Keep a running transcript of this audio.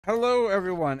Hello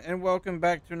everyone and welcome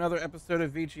back to another episode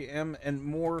of VGM and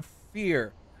more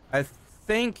F.E.A.R. I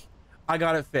think I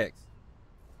got it fixed.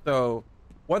 So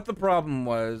what the problem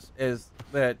was is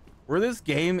that where this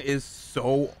game is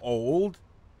so old,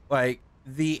 like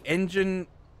the engine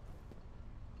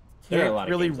can't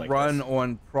really run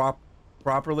on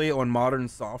properly on modern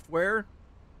software.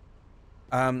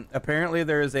 Apparently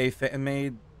there is a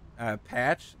fan-made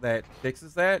patch that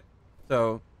fixes that.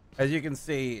 So as you can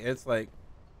see, it's like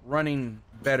running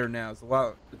better now. It's a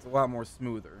lot more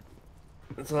smoother.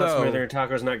 It's a lot smoother.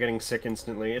 Taco's not getting sick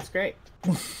instantly. It's great.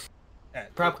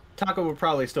 Taco will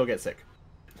probably still get sick.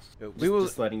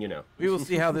 Just letting you know. We will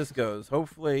see how this goes.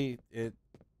 Hopefully it's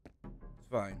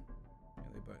fine.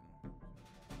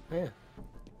 Yeah.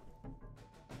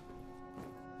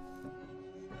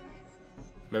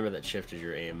 Remember that shift is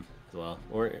your aim as well.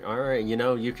 Or alright, you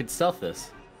know, you could stealth this.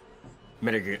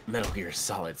 Metal Gear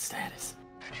Solid status.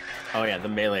 Oh yeah, the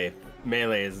melee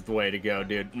is the way to go,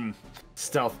 dude.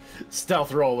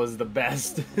 Stealth roll is the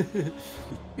best.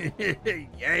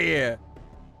 Yeah.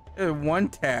 One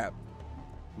tap.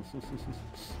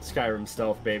 Skyrim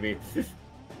stealth, baby.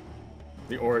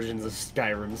 The origins of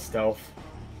Skyrim stealth.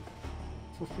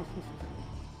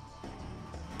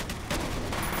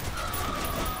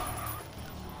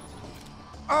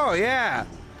 Oh yeah.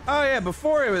 Oh yeah,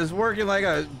 before it was working like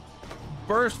a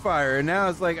burst fire and now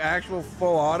it's like actual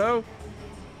full auto.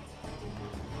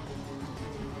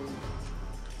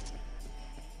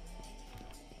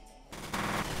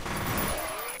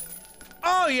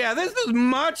 Oh yeah, this is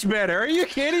much better. Are you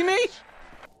kidding me?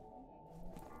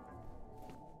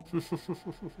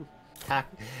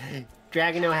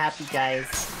 Dragano happy, guys.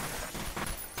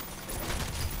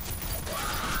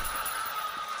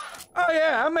 Oh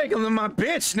yeah, I'm making them my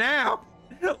bitch now.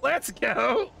 Let's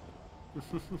go.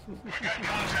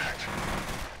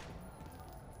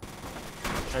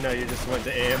 I know you just went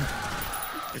to aim.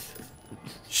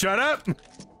 Shut up.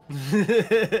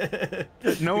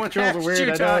 No one asked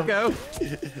you, Taco.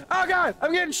 Oh god,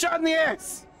 I'm getting shot in the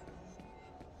ass.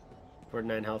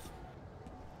 49 health.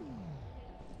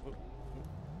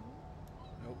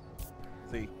 Nope.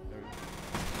 See.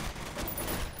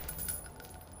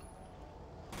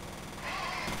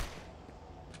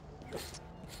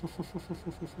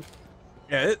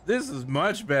 Yeah, this is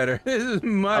much better. This is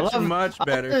much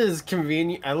better. This is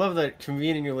convenient. I love that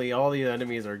conveniently all the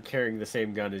enemies are carrying the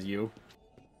same gun as you.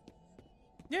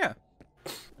 Yeah.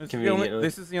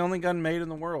 This is the only gun made in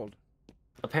the world.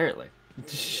 Apparently.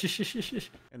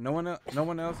 And no one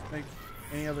else makes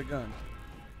any other gun.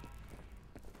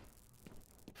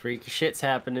 Freaky shit's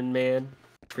happening, man.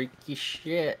 Freaky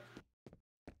shit.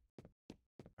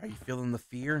 Are you feeling the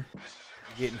fear?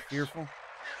 You getting fearful?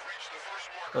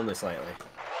 Only slightly.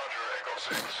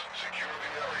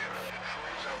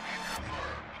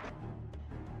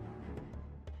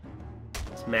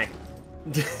 Smack.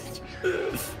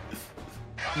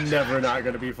 Never not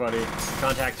gonna be funny.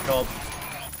 Contact called.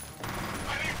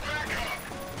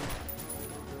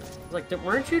 Like,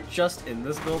 weren't you just in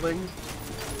this building?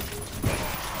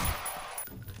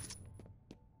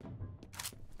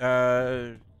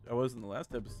 I was in the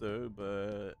last episode,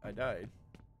 but I died.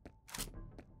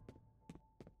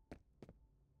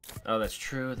 Oh, that's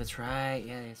true. That's right.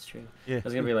 Yeah, that's true. Yeah. I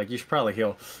was gonna be like, you should probably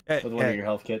heal with one of your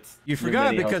health kits. You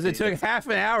forgot because it took half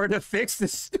an hour to fix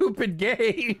this stupid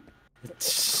game.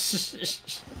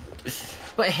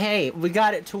 But hey, we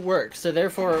got it to work, so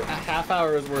therefore a half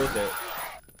hour is worth it.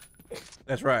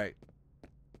 That's right.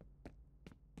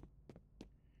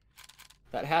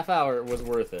 That half hour was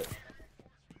worth it.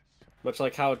 Much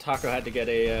like how Taco had to get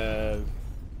a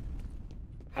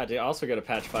had to also get a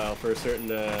patch file for a certain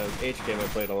H game I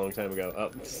played a long time ago. Oh.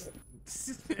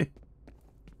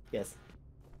 Yes.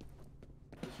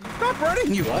 Stop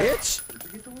running, you bitch!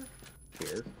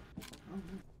 Here.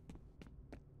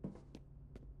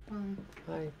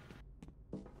 Hi.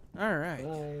 Alright.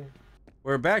 Hi.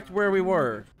 We're back to where we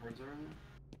were.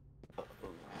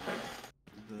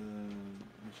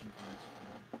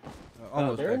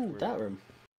 Oh, they're in that room.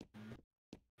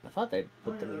 I thought they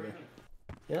put them in there.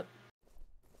 Yep.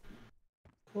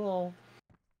 Cool.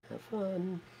 Have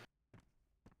fun.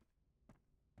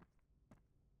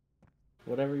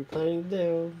 Whatever you're planning to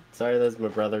do. Sorry, that's my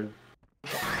brother.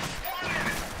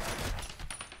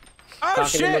 Oh Talking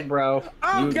shit! to my bro.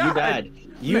 Oh god! You died.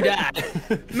 You died.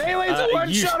 Melee's a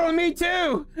one shot on me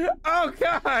too! Oh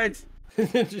god!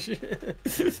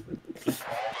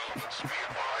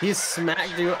 He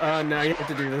smacked you. Oh, now you have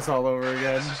to do this all over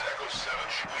again.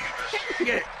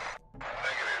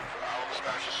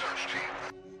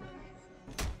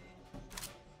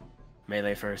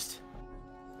 Melee first.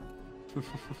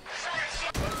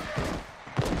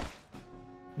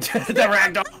 The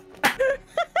ragdoll.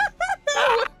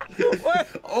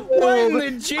 What in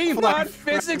the G mod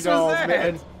physics was that?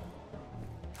 Man.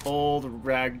 Old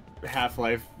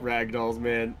Half-Life ragdolls,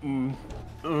 man.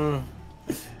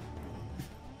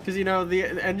 Because you know the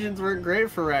engines weren't great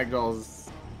for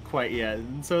ragdolls quite yet,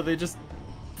 and so they just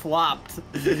flopped.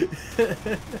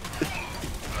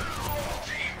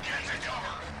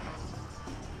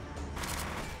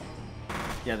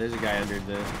 Yeah, there's a guy under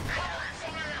the.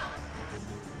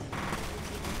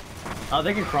 Oh,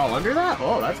 they can crawl under that?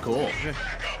 Oh, that's cool.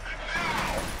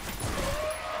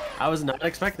 I was not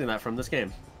expecting that from this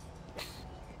game.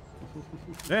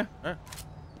 Yeah. Gotta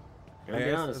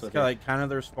be honest with you. Like kind of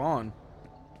their spawn.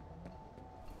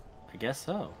 I guess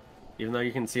so. Even though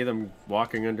you can see them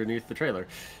walking underneath the trailer.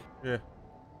 Yeah.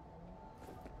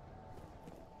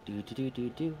 I'm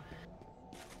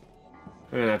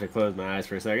gonna have to close my eyes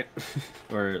for a second,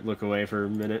 or look away for a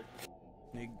minute.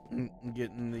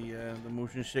 Getting the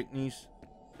motion sicknesses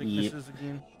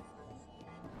again.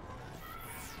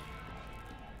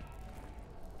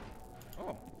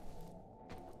 Oh.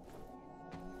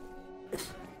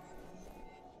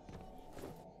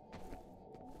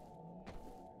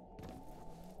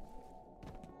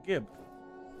 Gib.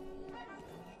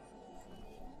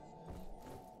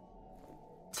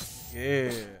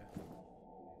 Yeah.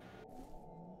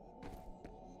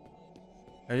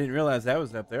 I didn't realize that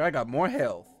was up there. I got more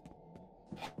health.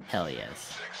 Hell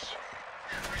yes.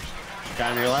 Guy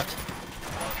on your left.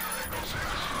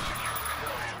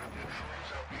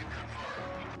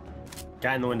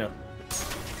 Guy in the window.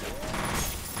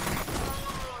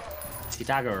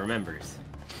 Taco remembers.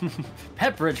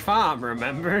 Pepperidge Farm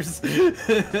remembers.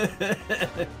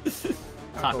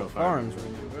 Taco Farms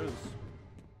remembers.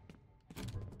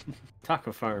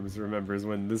 Taco Farms remembers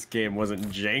when this game wasn't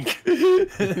jank.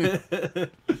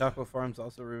 Taco Farms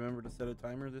also remember to set a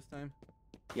timer this time?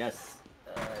 Yes.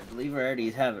 I believe I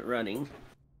already have it running.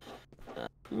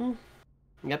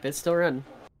 Yep, it's still running.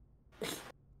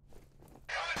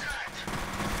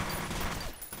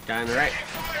 Guy on the right.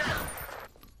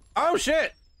 Oh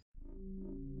shit!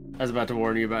 I was about to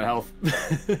warn you about health.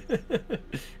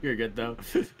 You're good though.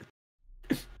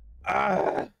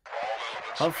 Oh,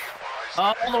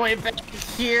 all the way back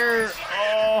here.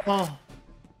 Oh.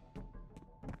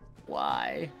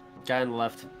 Why? Guy on the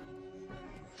left.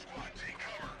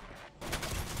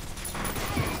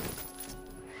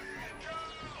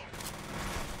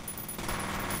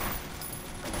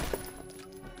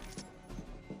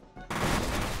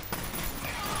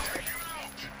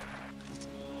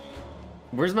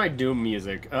 Where's my Doom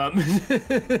music? That's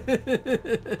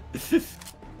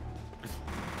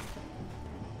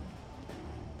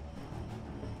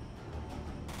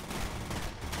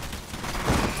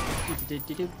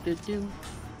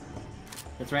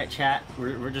right, chat.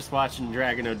 We're just watching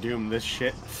Dragon of Doom this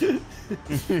shit.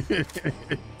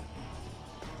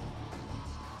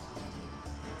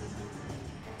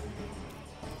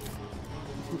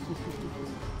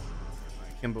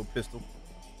 Kimbo pistol.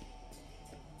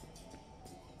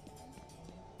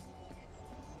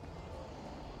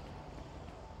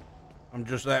 I'm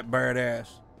just that badass.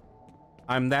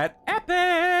 I'm that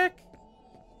epic.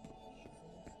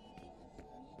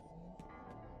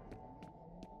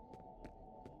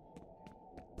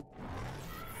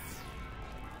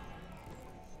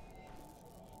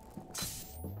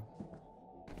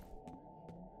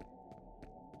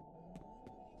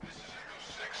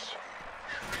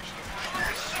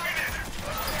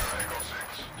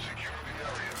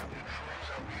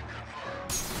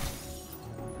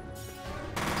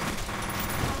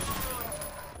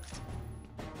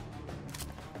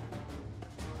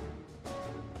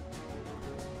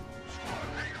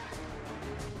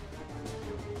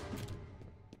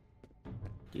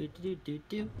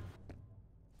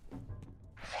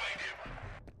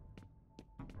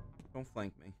 Don't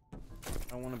flank me. I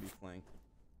don't want to be flanked.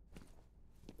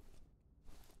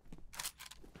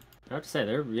 I have to say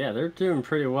they're doing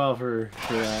pretty well for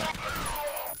that.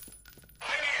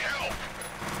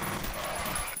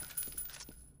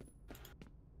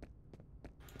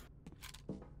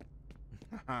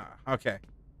 Okay.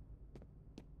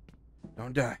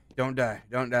 Don't die. Don't die.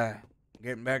 Don't die.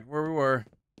 Getting back where we were.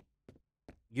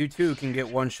 You too can get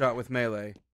one shot with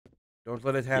melee. Don't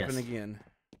let it happen again.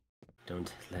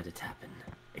 Don't let it happen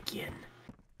again.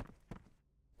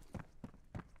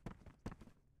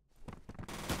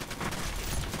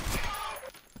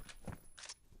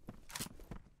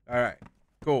 Alright.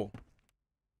 Cool.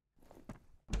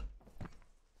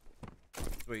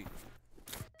 Sweet.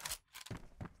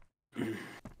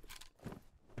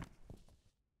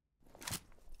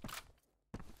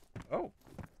 Oh.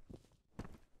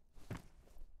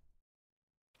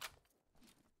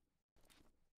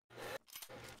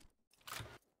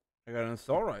 I got an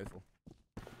assault rifle.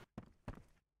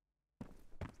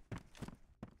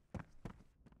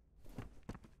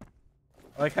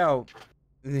 I like how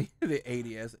the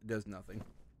ADS does nothing.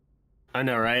 I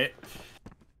know, right?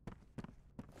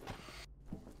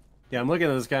 Yeah, I'm looking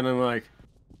at this guy and I'm like,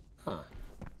 huh.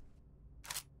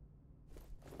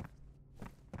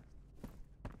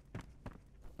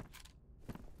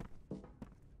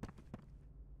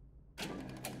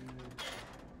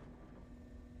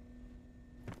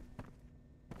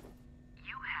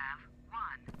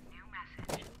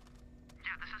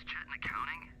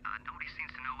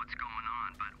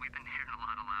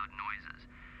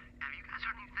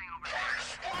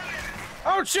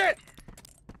 Oh shit!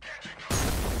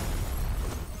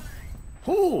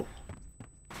 Ooh!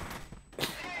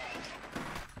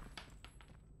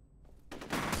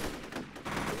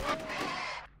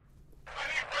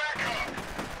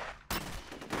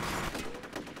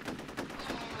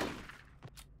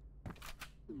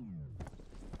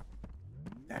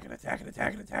 Attack it, attack it,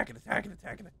 attack it, attack it,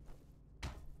 attack it.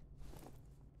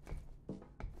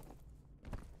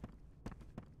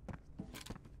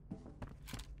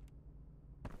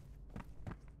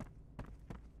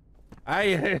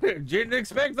 I didn't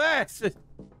expect that.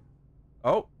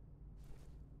 Oh.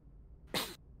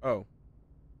 Oh.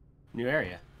 New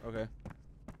area. Okay.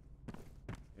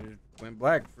 It went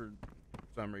black for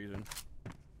some reason.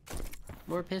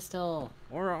 More pistol.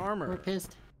 More armor. More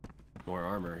pist. More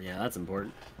armor. Yeah, that's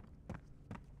important.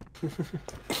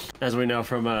 As we know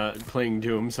from playing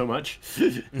Doom so much.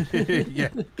 Yeah.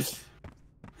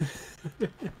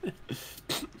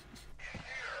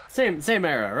 Same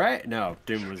era, right? No,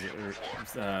 Doom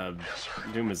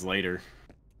was later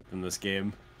in this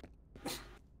game.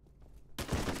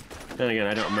 Then again,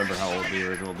 I don't remember how old the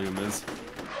original Doom is.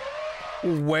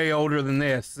 Way older than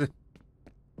this.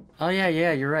 Oh yeah,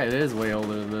 you're right. It is way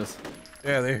older than this.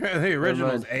 Yeah, the original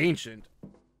is ancient.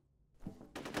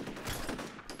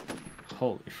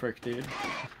 Holy frick, dude.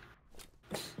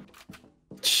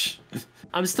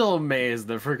 I'm still amazed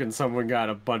that freaking someone got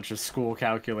a bunch of school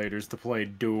calculators to play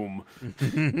Doom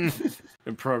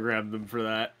and programmed them for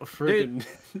that. Freaking.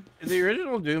 The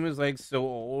original Doom is like so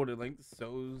old and like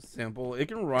so simple. It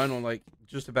can run on like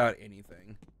just about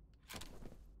anything.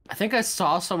 I think I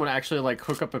saw someone actually like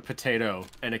hook up a potato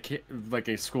and like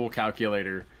a school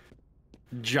calculator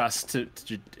just to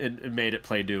it made it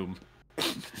play Doom.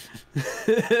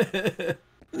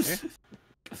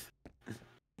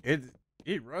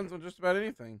 It runs on just about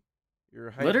anything.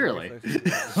 Literally.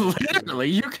 Literally,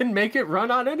 you can make it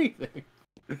run on anything.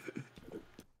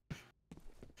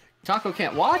 Taco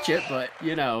can't watch it, but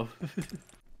you know,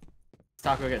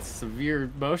 Taco gets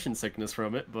severe motion sickness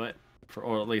from it, but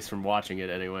or at least from watching it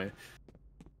anyway.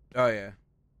 Oh yeah.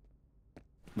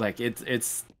 Like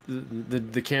it's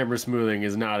the camera smoothing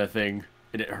is not a thing,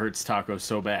 and it hurts Taco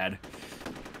so bad.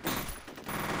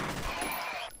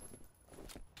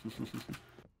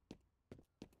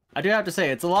 I do have to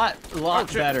say it's a lot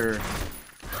better.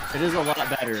 It is a lot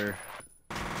better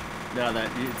now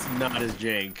that it's not as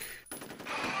jank.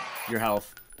 Your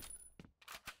health.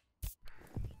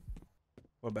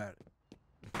 What about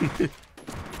it?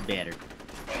 Better.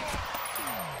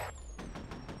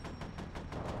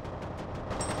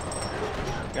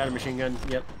 Got a machine gun.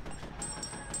 Yep.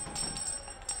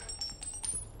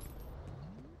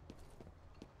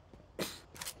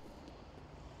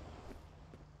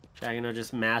 Shagino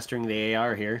just mastering the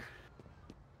AR here.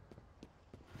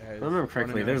 If I remember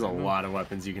correctly, there's a lot of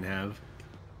weapons you can have.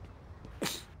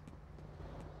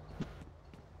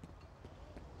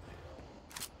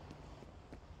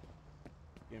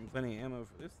 Getting plenty of ammo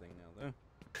for this thing now,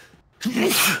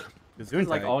 though. Seems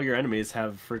like all your enemies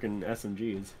have freaking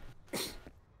SMGs.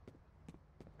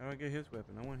 How do I get his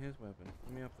weapon? I want his weapon.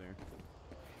 Let me up there.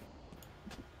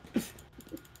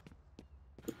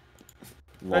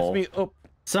 That's me up.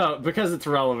 So, because it's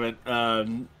relevant,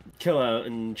 Killa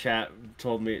in chat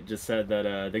told me, just said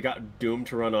that they got Doom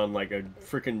to run on like a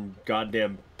freaking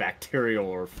goddamn bacterial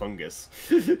or fungus.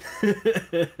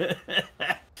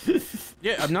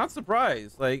 Yeah, I'm not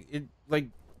surprised. Like it, like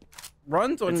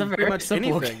runs on pretty much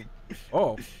anything.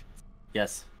 Oh,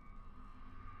 yes.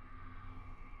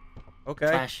 Okay.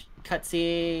 Flash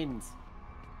cutscenes.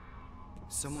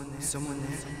 Someone there. Someone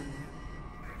there.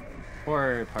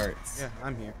 Horror parts. Yeah,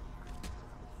 I'm here.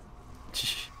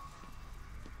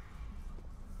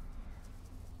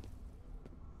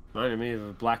 Reminded me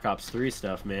of Black Ops 3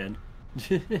 stuff, man.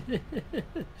 The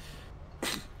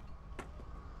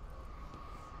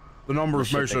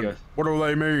numbers, Mason. What do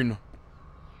they mean?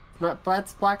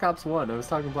 That's Black Ops 1. I was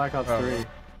talking Black Ops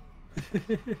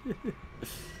 3.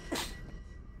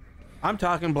 I'm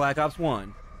talking Black Ops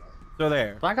 1. So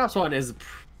there. Black Ops 1 is...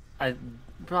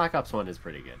 Black Ops 1 is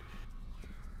pretty good.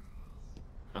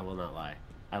 I will not lie.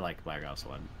 I like Black Ops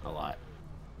 1 a lot.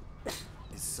 Is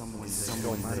someone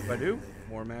Don't mind if I do.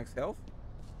 More max health.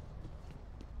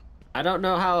 I don't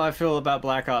know how I feel about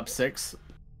Black Ops 6.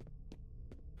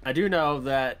 I do know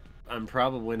that I'm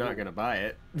probably not going to buy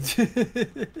it.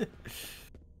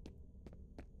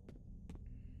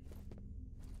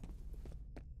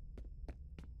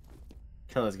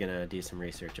 Kella's going to do some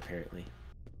research, apparently.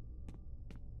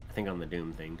 I think on the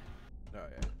Doom thing. Oh,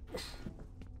 yeah.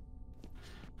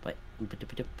 But...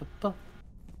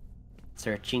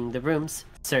 Searching the rooms.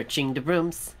 Searching the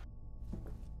rooms.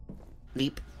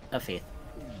 Leap of faith.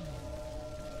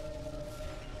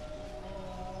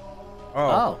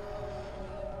 Oh.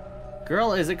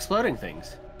 Girl is exploding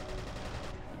things.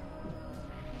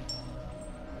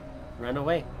 Run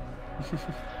away.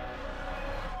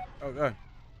 Oh, God.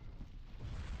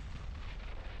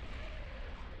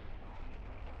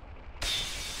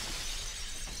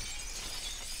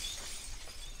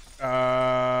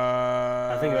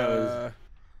 I think that was...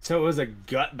 So it was a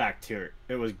gut bacteria.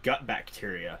 It was gut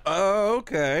bacteria. Oh,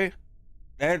 okay.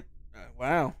 That...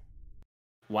 wow.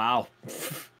 Wow.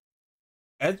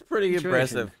 That's pretty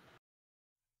impressive.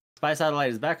 Spy satellite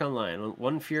is back online.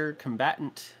 One F.E.A.R.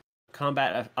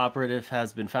 combat operative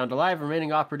has been found alive.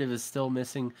 Remaining operative is still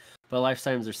missing, but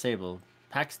lifetimes are stable.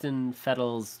 Paxton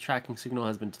Fettel's tracking signal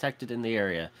has been detected in the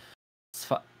area.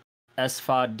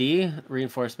 S.F.A.R.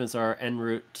 reinforcements are en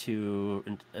route to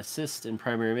assist in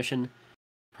primary mission.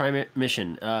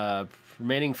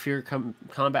 Remaining F.E.A.R.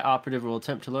 combat operative will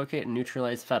attempt to locate and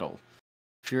neutralize Fettel.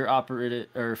 F.E.A.R. operative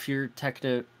or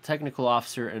F.E.A.R. technical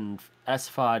officer and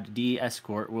S.F.A.R.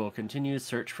 escort will continue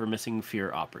search for missing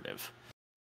F.E.A.R. operative.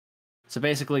 So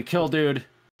basically, kill dude,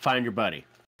 find your buddy.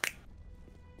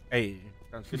 Hey,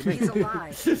 sounds good to me. He's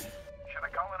alive. Should I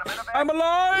call in a medevac? I'm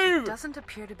alive! Doesn't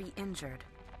appear to be injured,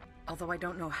 although I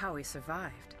don't know how he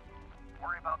survived.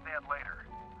 Worry about that later.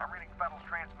 I'm reading Fettel's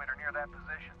transmitter near that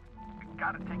position. We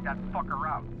gotta take that fucker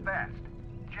out, fast.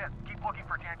 Jet, keep looking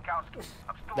for Jankowski.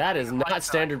 I'm still That is not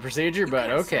standard procedure, but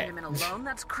You can't okay. send him in alone.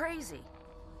 That's crazy.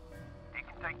 He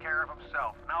can take care of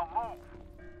himself. Now move.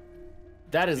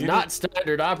 That is not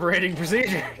standard operating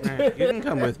procedure. Right, you can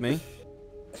come with me.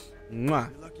 Mwah.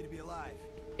 You're lucky to be alive.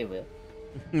 It will.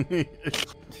 Give me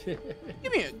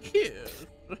a kiss.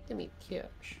 Give me a kiss.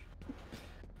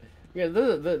 Yeah,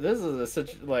 this is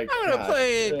such like. I'm gonna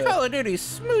play Call of Duty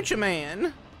Smoocha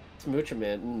Man. Smoocher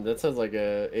Man. That sounds like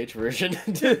a H version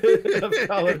of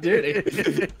Call of Duty.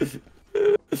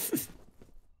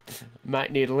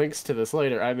 Might need links to this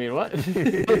later. I mean, what?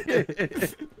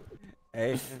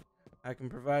 Hey, I can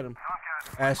provide them.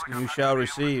 Ask and you shall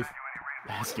receive.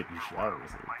 Ask it, you shall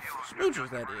receive. Smoochers,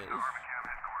 that is.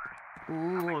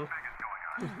 No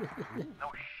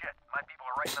shit. My people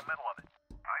are right in the middle of it.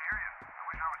 I hear you. I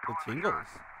wish I was The tingles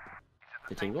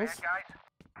The tingles? bad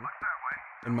guys.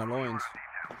 in my loins.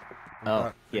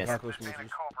 Oh, yes. Taco This ain't a smoochers.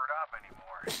 covert op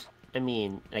anymore. I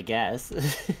mean, I guess.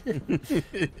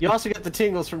 You also get the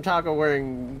tingles from Taco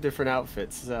wearing different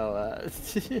outfits, so,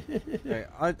 Hey,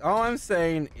 all I'm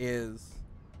saying is,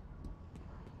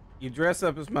 you dress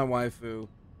up as my waifu,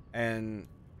 and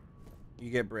you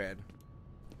get bread.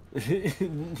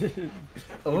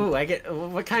 Oh, I get...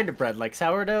 What kind of bread? Like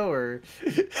sourdough, or...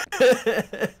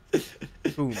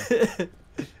 Boom.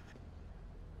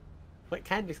 What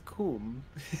kind is coom?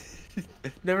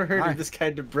 Never heard of this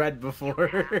kind of bread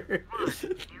before.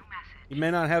 You may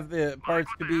not have the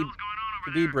parts to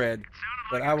be bread,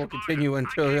 but I will continue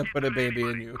until I put a baby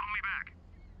in you.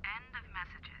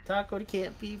 Taco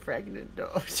can't be pregnant, no.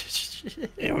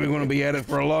 Yeah, we're gonna be at it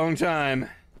for a long time.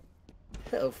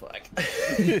 Oh, fuck.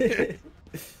 Hey,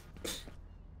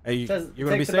 you're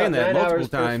gonna be saying that 9 multiple hours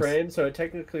times. per frame, so it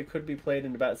technically could be played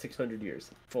in about 600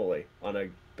 years, fully, on a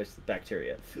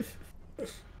bacteria.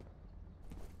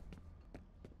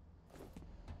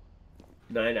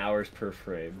 9 hours per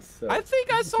frame. So. I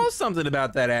think I saw something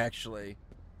about that actually,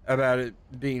 about it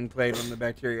being played on the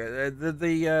bacteria.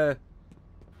 The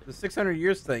 600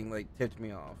 years thing like tipped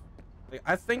me off. Like,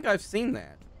 I think I've seen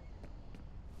that.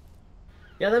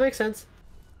 Yeah, that makes sense.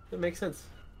 That makes sense.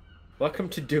 Welcome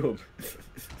to Doom.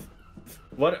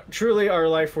 What truly our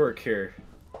life work here.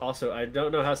 Also, I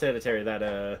don't know how sanitary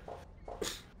that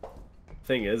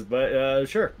thing is, but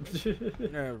sure. Yeah,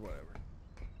 whatever.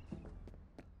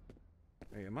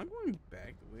 Hey, am I going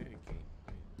back the way I came?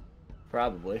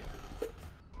 Probably.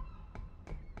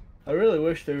 I really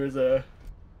wish there was a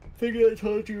thing that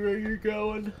told you where you're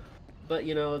going. But,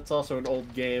 you know, it's also an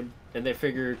old game, and they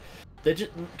figured... They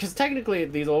just... Because technically,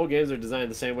 these old games are designed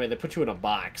the same way. They put you in a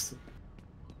box.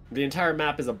 The entire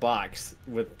map is a box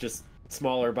with just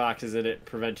smaller boxes in it,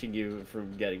 preventing you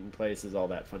from getting places, all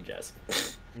that fun jazz.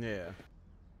 Yeah.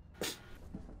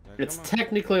 It's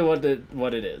technically what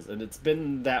it is, and it's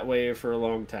been that way for a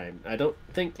long time. I don't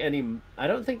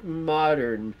think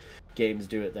modern games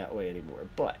do it that way anymore,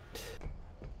 but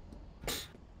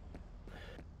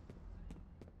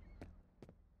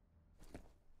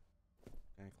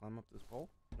Can I climb up this pole?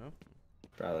 No.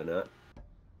 probably not. I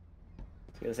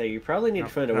was gonna say, you probably need to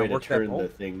find a way to turn the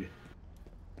thing.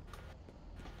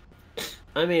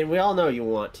 I mean, we all know you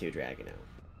want to, Dragono.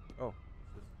 Oh.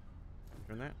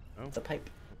 Turn that? Oh. It's a pipe.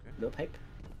 Okay. No pipe.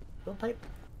 No pipe.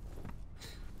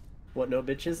 What, no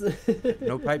bitches?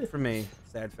 No pipe for me.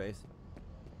 Sad face.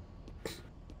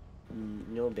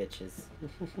 No bitches.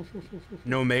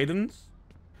 No maidens?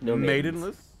 No maidens.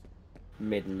 Maidenless?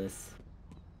 Maidenless.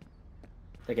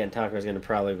 Again, Taco's gonna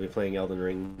probably be playing Elden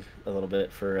Ring a little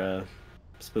bit for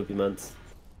spooky months.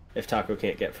 If Taco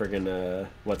can't get friggin'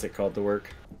 what's it called to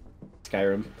work?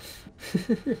 Skyrim.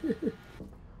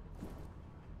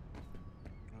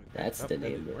 That's the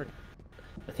name.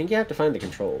 I think you have to find the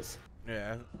controls.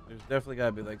 Yeah, there's definitely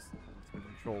gotta be like some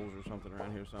controls or something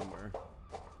around here somewhere.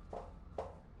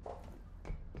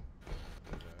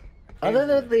 Other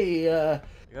than the You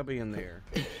gotta be in there.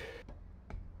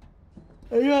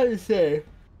 I gotta say,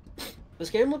 this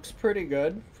game looks pretty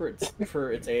good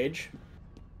for its age.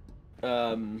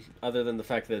 Other than the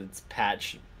fact that it's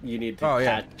patch, you need to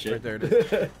patch it. Right there it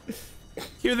is.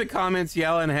 Hear the comments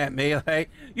yelling at me like,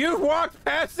 "You've walked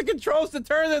past the controls to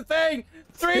turn the thing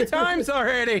 3 times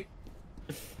already."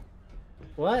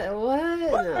 What?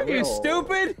 Are you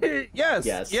stupid? Yes.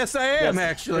 Yes, I am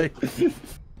actually.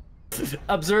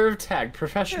 Observe tag,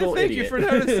 professional Thank idiot. you for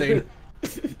noticing.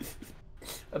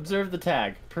 Observe the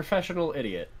tag, professional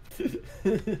idiot.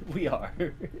 We are.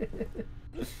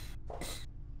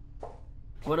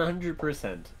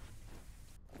 100%.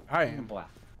 I am. Blah.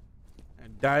 A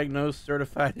diagnosed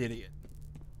certified idiot.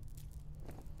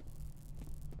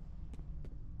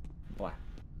 Blah.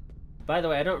 By the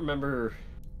way, I don't remember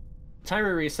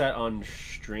timer reset on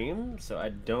stream, so I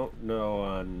don't know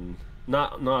on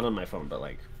not on my phone, but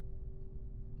like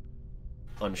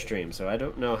on stream, so I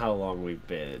don't know how long we've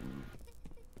been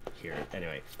here.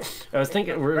 Anyway, I was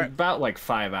thinking we're about like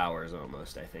 5 hours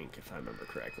almost, I think, if I remember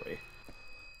correctly.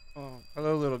 Oh,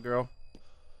 hello, little girl.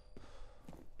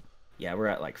 Yeah, we're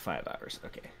at like 5 hours.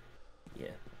 Okay. Yeah.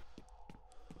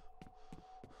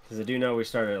 Because I do know we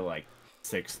started at like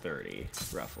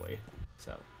 6:30, roughly.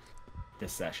 So,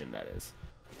 this session, that is.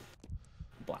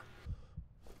 Blah.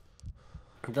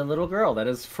 The little girl that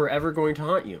is forever going to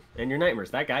haunt you and your nightmares.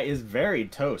 That guy is very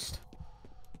toast.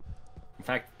 In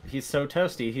fact, he's so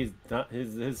toasty, he's not,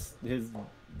 his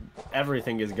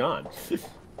everything is gone.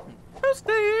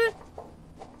 Toasty!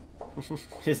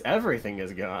 His everything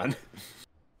is gone.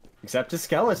 Except his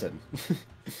skeleton.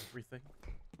 Everything.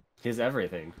 His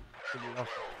everything.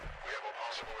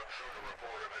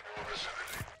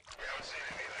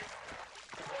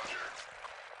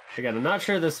 Again, I'm not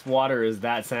sure this water is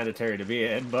that sanitary to be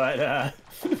in, but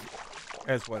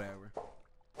That's whatever.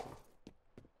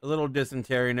 A little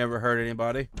dysentery never hurt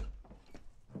anybody.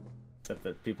 except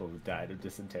that people have died of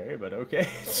dysentery, but okay.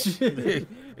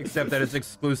 Except that it's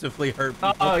exclusively hurt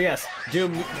people. Oh yes,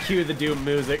 Doom. Cue the Doom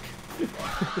music.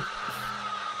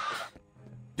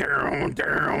 Down,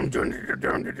 down,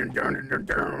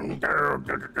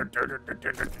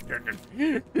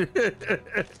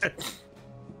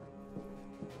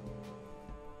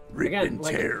 Again,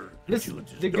 like,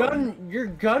 your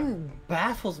gun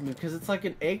baffles me because it's like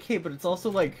an AK, but it's also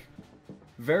like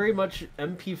very much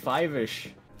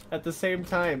MP5-ish at the same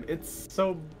time. It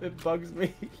bugs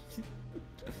me.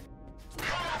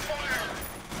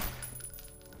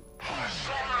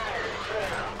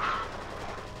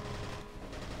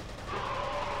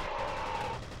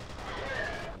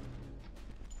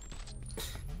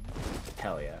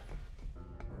 Hell yeah.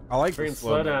 I like the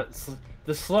slow down.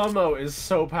 The slow-mo is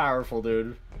so powerful,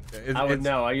 dude. I would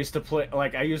know. I used to play,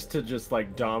 like, I used to just,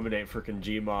 like, dominate freaking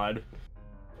Gmod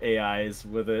AIs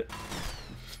with it.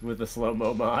 With the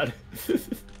slow-mo mod. I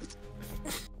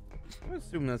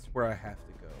assume that's where I have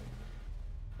to go.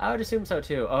 I would assume so,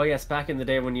 too. Oh, yes, back in the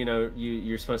day when, you know,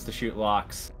 you're supposed to shoot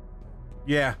locks.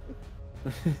 Yeah.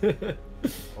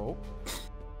 Oh.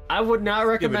 I would not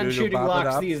recommend shooting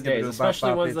locks these days,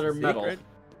 especially ones that are metal.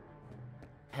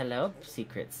 Hello,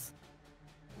 secrets.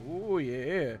 Oh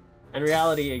yeah. In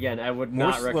reality, again, I would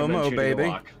not recommend shooting a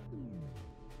lock.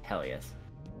 Hell yes.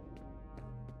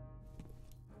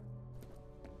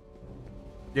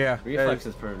 Yeah. Reflex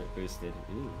is permanent boosted.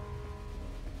 Ooh.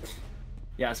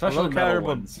 Yeah, especially metal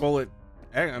ones. Bullet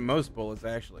most bullets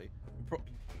actually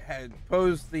had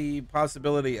posed the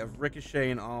possibility of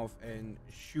ricocheting off and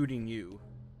shooting you.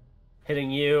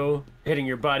 Hitting you, hitting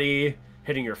your buddy,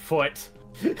 hitting your foot.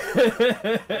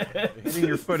 Hitting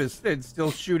your foot is it's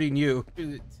still shooting you.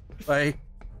 Like,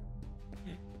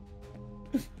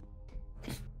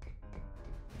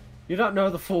 you don't know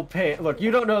the full pain. Look,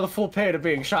 you don't know the full pain of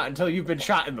being shot until you've been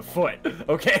shot in the foot.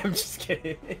 Okay, I'm just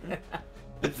kidding.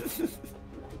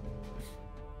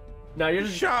 No, you're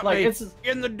just shot like me it's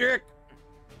in the dick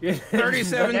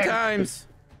 37 times.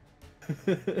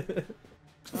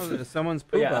 Oh, someone's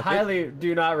poop Yeah, bucket. highly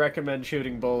do not recommend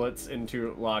shooting bullets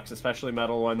into locks, especially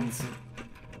metal ones.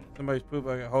 Somebody's poop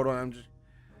bucket. Hold on, I'm just.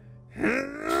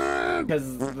 Because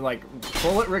like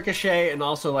bullet ricochet, and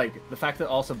also like the fact that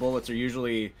also bullets are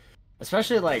usually,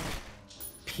 especially like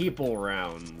people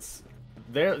rounds,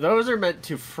 those are meant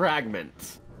to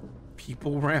fragment.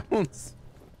 People rounds.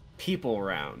 People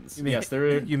rounds. You mean, yes,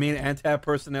 they're You mean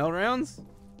anti-personnel rounds?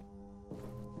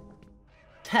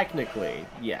 technically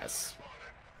yes.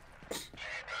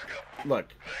 Look,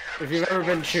 if you've ever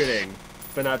been shooting,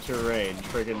 been out to a range,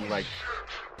 friggin' like,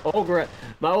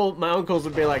 my uncles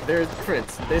would be like, there's a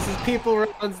difference. This is people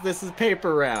rounds, this is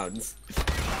paper rounds.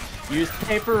 Use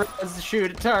paper rounds to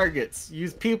shoot at targets.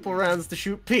 Use people rounds to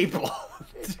shoot people.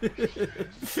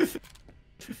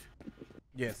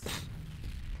 Yes.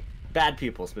 Bad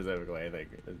people specifically, I think.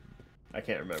 I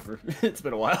can't remember. It's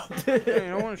been a while. Hey,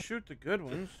 you don't want to shoot the good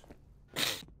ones.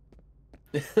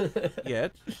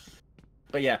 Yet.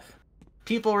 But yeah,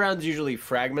 people rounds usually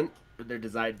fragment. They're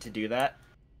designed to do that.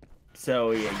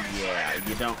 So yeah,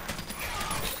 you don't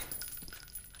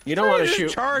want to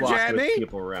shoot charge block at with me?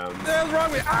 people rounds. What the hell's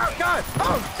wrong with me? Oh God!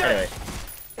 Oh shit!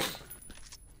 Anyway,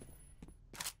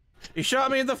 He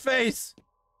shot me in the face.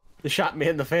 they shot me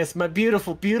in the face. My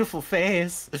beautiful, beautiful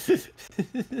face.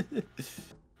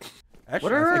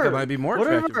 Actually, I think it might be more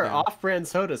attractive Whatever now. off-brand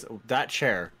sodas. That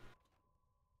chair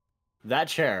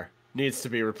needs to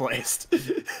be replaced.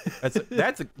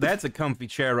 That's a comfy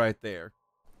chair right there.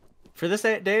 For this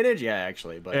day and age, yeah,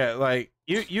 actually, but Yeah, like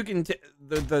you can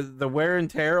the wear and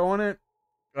tear on it,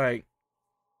 like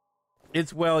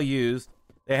it's well used.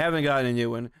 They haven't gotten a new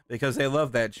one because they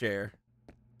love that chair.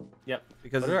 Yep.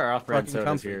 Because What are our it's off-brand fucking sodas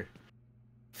comfy. here?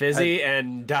 Fizzy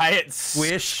and Diet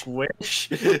Squish. Squish.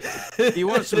 You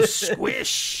want some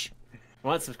squish?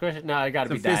 Want some squish? No, I gotta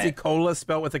Some be fizzy Diet. cola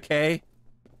spelled with a K.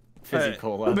 Fizzy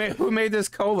cola. Who made this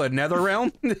cola?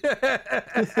 NetherRealm?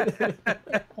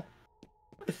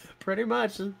 Pretty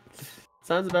much.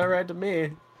 Sounds about right to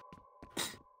me.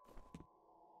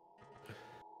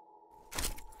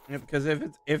 Yeah, because if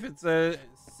it's a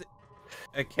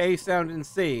K sound in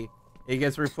C, it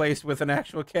gets replaced with an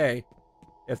actual K.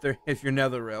 If you're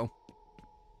NetherRealm.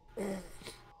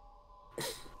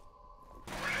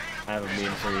 I have a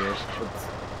meme for you.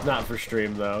 It's not for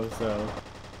stream though, so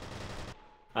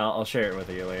I'll share it with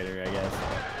you later, I guess.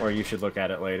 Or you should look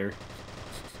at it later.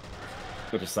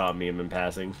 I just saw a meme in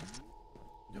passing.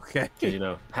 Okay. 'Cause, you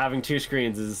know, having two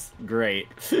screens is great.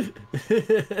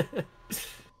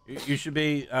 You should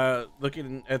be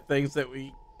looking at things that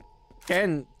we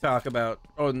can talk about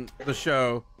on the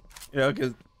show, you know,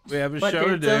 because we have a But show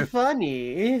to it's do.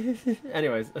 funny.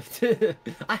 Anyways,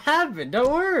 I have been. Don't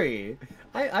worry.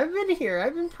 I've been here.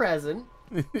 I've been present.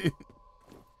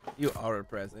 You are a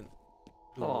present.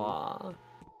 Aww.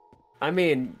 I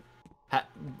mean,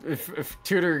 if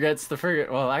Tudor gets the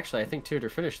frigate, well, actually, I think Tudor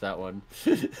finished that one.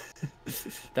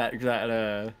 that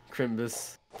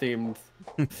Crimbus themed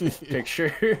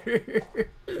picture.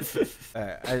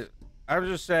 I was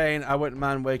just saying I wouldn't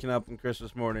mind waking up on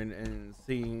Christmas morning and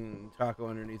seeing Taco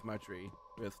underneath my tree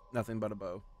with nothing but a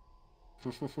bow.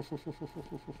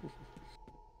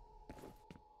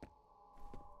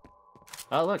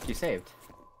 Oh, look, you saved.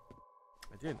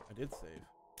 I did save.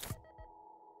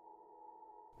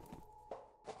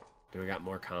 Do we got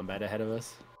more combat ahead of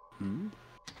us? Hmm?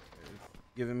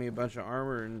 Giving me a bunch of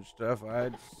armor and stuff,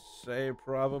 I'd say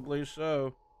probably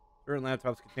so. Certain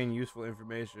laptops contain useful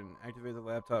information. Activate the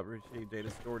laptop, receive data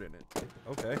stored in it.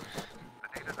 Okay. The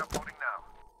data's uploading now.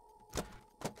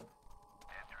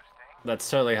 Interesting. That's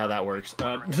totally how that works.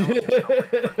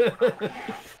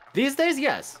 These days,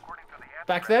 yes. According to the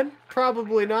Back then,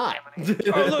 probably not. Oh,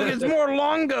 look, it's more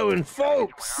Longo and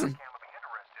folks. Cam will be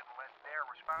interested unless they're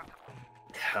responsible.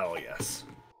 Hell yes.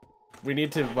 We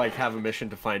need to like have a mission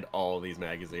to find all of these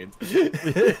magazines.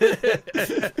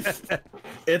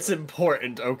 It's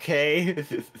important, okay?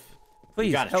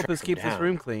 Please gotta help track us keep them this down.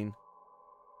 room clean.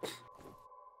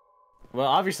 Well,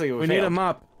 obviously We need a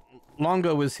mop.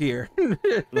 Longo is here.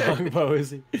 Longbow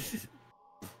is.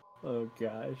 Oh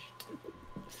gosh.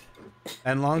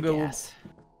 And Longo will Yes.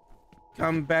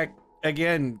 come back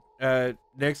again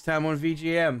next time on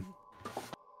VGM.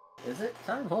 Is it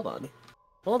time? Hold on.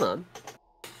 Hold on.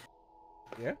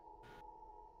 Yeah.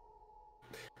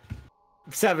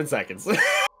 7 seconds.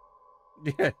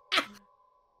 Yeah.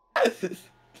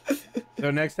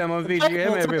 So next time on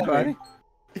VGM, everybody.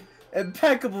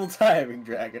 Impeccable timing,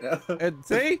 Dragano. And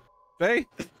see?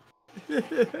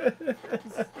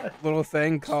 Little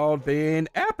thing called being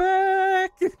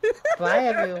epic. Bye,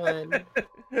 everyone.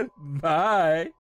 Bye.